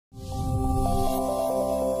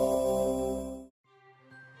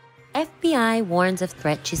FBI warns of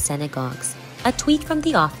threat to synagogues. A tweet from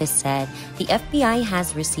the office said, the FBI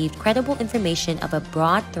has received credible information of a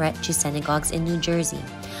broad threat to synagogues in New Jersey.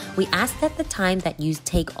 We ask at the time that you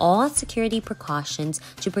take all security precautions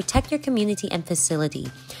to protect your community and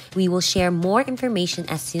facility. We will share more information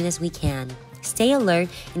as soon as we can. Stay alert.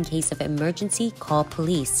 In case of emergency, call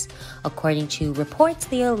police. According to reports,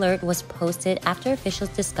 the alert was posted after officials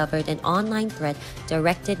discovered an online threat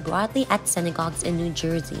directed broadly at synagogues in New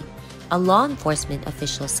Jersey. A law enforcement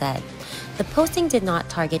official said. The posting did not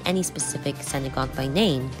target any specific synagogue by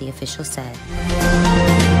name, the official said.